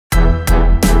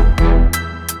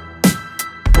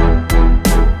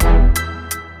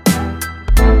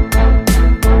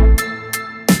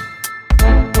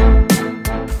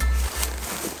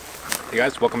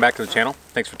guys, welcome back to the channel.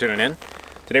 Thanks for tuning in.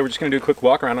 Today we're just going to do a quick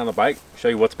walk around on the bike, show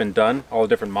you what's been done, all the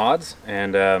different mods,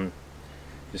 and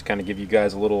just kind of give you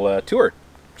guys a little tour.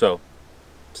 So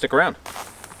stick around.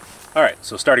 Alright,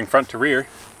 so starting front to rear,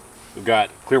 we've got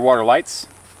clear water lights.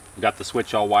 We've got the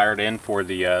switch all wired in for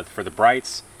the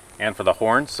brights and for the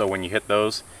horn, so when you hit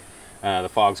those,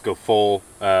 the fogs go full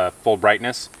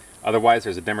brightness. Otherwise,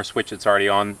 there's a dimmer switch that's already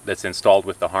on that's installed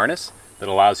with the harness that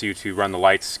allows you to run the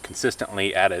lights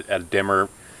consistently at a dimmer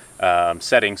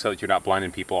setting so that you're not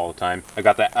blinding people all the time. I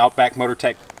got the Outback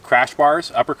Motortech crash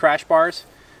bars, upper crash bars,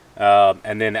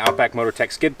 and then the Outback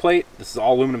Motortech skid plate. This is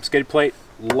all aluminum skid plate.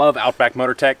 Love Outback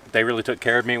Motortech. They really took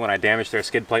care of me when I damaged their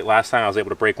skid plate last time. I was able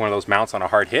to break one of those mounts on a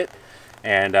hard hit,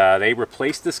 and they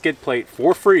replaced the skid plate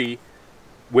for free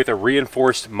with a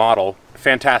reinforced model.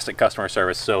 Fantastic customer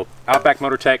service. So Outback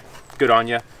Motortech, good on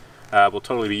you. We'll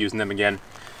totally be using them again.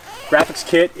 Graphics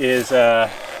kit is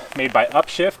made by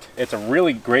Upshift. It's a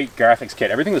really great graphics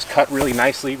kit. Everything was cut really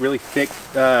nicely, really thick.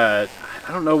 I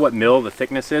don't know what mil the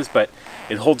thickness is, but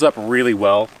it holds up really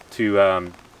well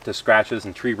to scratches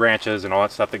and tree branches and all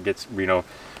that stuff that gets, you know,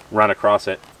 run across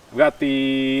it. We got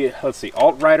the, let's see,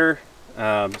 Alt Rider.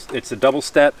 It's a double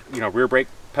step, you know, rear brake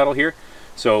pedal here.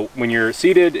 So when you're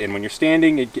seated and when you're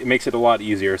standing, it makes it a lot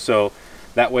easier. So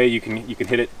that way you can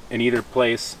hit it in either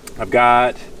place. I've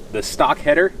got the stock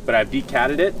header, but I've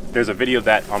decatted it. There's a video of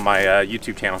that on my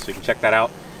YouTube channel, so you can check that out.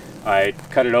 I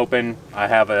cut it open. I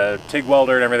have a TIG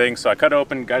welder and everything, so I cut it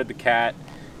open, gutted the cat,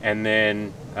 and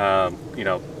then you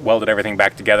know, welded everything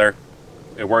back together.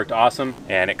 It worked awesome,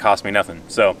 and it cost me nothing.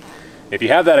 So if you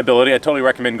have that ability, I totally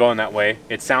recommend going that way.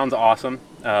 It sounds awesome.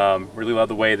 Really love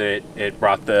the way that it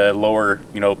brought the lower,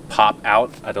 you know, pop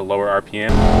out at a lower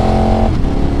RPM.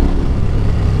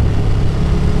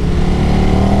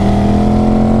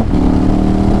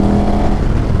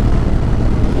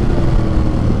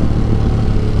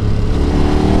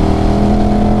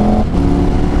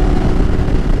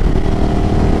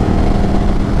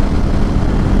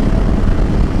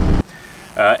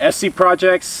 SC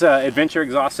Projects Adventure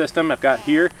exhaust system I've got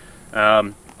here.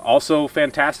 Also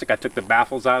fantastic. I took the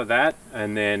baffles out of that,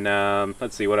 and then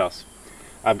let's see what else.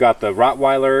 I've got the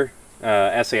Rottweiler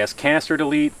SAS canister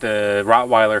delete, the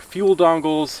Rottweiler fuel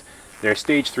dongles, their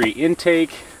stage 3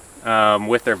 intake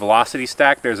with their velocity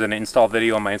stack. There's an install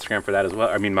video on my Instagram for that as well.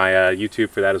 I mean my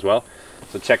YouTube for that as well.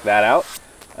 So check that out.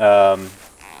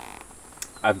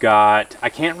 I've got, I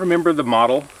can't remember the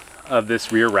model of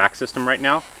this rear rack system right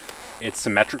now. It's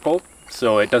symmetrical,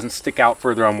 so it doesn't stick out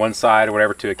further on one side or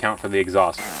whatever to account for the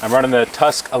exhaust. I'm running the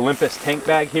Tusk Olympus tank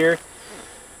bag here.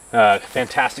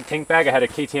 Fantastic tank bag. I had a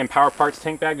KTM Power Parts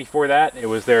tank bag before that. It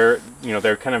was their, you know,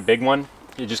 their kind of big one.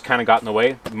 It just kind of got in the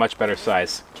way. Much better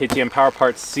size. KTM Power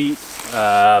Parts seat.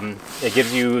 It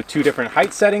gives you two different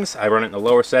height settings. I run it in the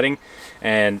lower setting,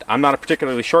 and I'm not a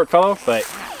particularly short fellow, but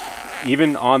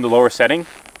even on the lower setting,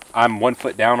 I'm 1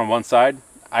 foot down on one side.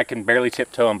 I can barely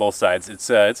tiptoe on both sides. It's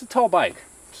a tall bike.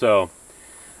 So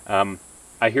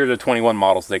I hear the 21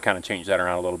 models, they kind of changed that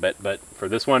around a little bit, but for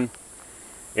this one,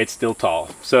 it's still tall.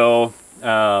 So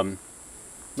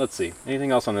let's see,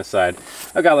 anything else on this side?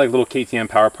 I've got like little KTM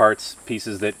Power Parts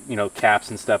pieces that, you know, caps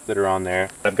and stuff that are on there.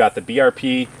 I've got the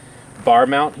BRP bar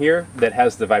mount here that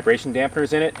has the vibration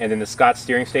dampeners in it, and then the Scott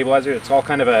steering stabilizer. It's all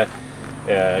kind of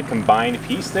a combined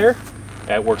piece there.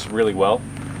 That works really well.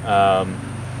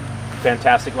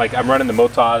 Fantastic. Like, I'm running the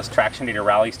Motaz Traction Leader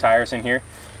Rallies tires in here,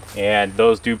 and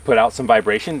those do put out some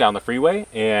vibration down the freeway,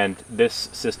 and this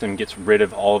system gets rid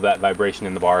of all of that vibration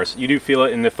in the bars. You do feel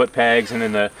it in the foot pegs and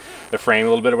in the frame a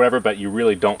little bit or whatever, but you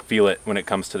really don't feel it when it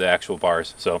comes to the actual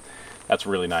bars, so that's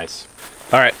really nice.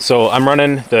 Alright, so I'm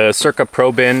running the Circa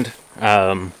Pro Bend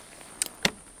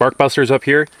bark busters up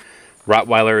here.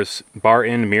 Rottweiler's bar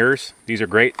end mirrors. These are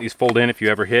great. These fold in if you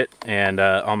ever hit, and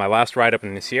on my last ride up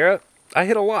in the Sierra, I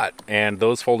hit a lot, and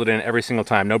those folded in every single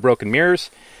time. No broken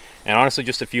mirrors, and honestly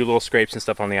just a few little scrapes and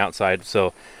stuff on the outside,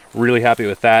 so really happy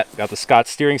with that. Got the Scott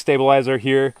steering stabilizer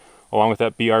here, along with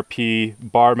that BRP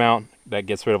bar mount that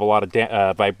gets rid of a lot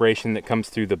of vibration that comes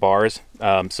through the bars.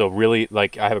 So really,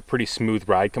 like, I have a pretty smooth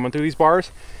ride coming through these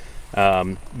bars,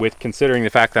 with considering the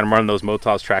fact that I'm running those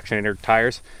Motaz Traction Leader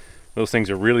tires. Those things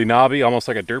are really knobby, almost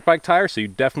like a dirt bike tire, so you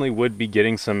definitely would be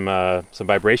getting some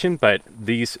vibration, but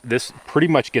this pretty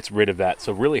much gets rid of that,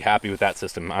 so really happy with that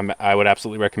system. I would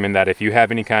absolutely recommend that if you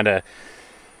have any kind of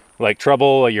like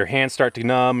trouble, your hands start to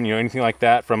numb, you know, anything like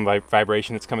that from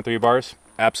vibration that's coming through your bars.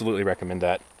 Absolutely recommend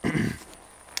that.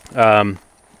 I'm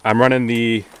running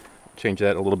the, change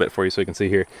that a little bit for you so you can see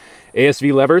here,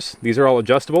 ASV levers. These are all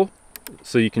adjustable,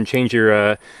 so you can change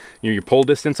your pull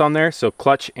distance on there, so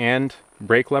clutch and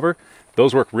brake lever.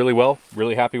 those work really well.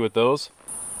 Really happy with those.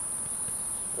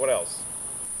 What else?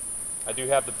 I do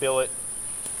have the billet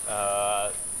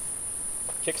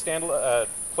kickstand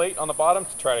plate on the bottom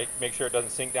to try to make sure it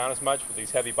doesn't sink down as much. With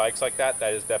these heavy bikes like that,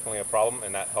 that is definitely a problem,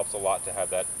 and that helps a lot to have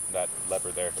that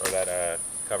lever there, or that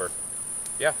cover.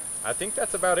 Yeah, I think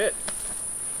that's about it.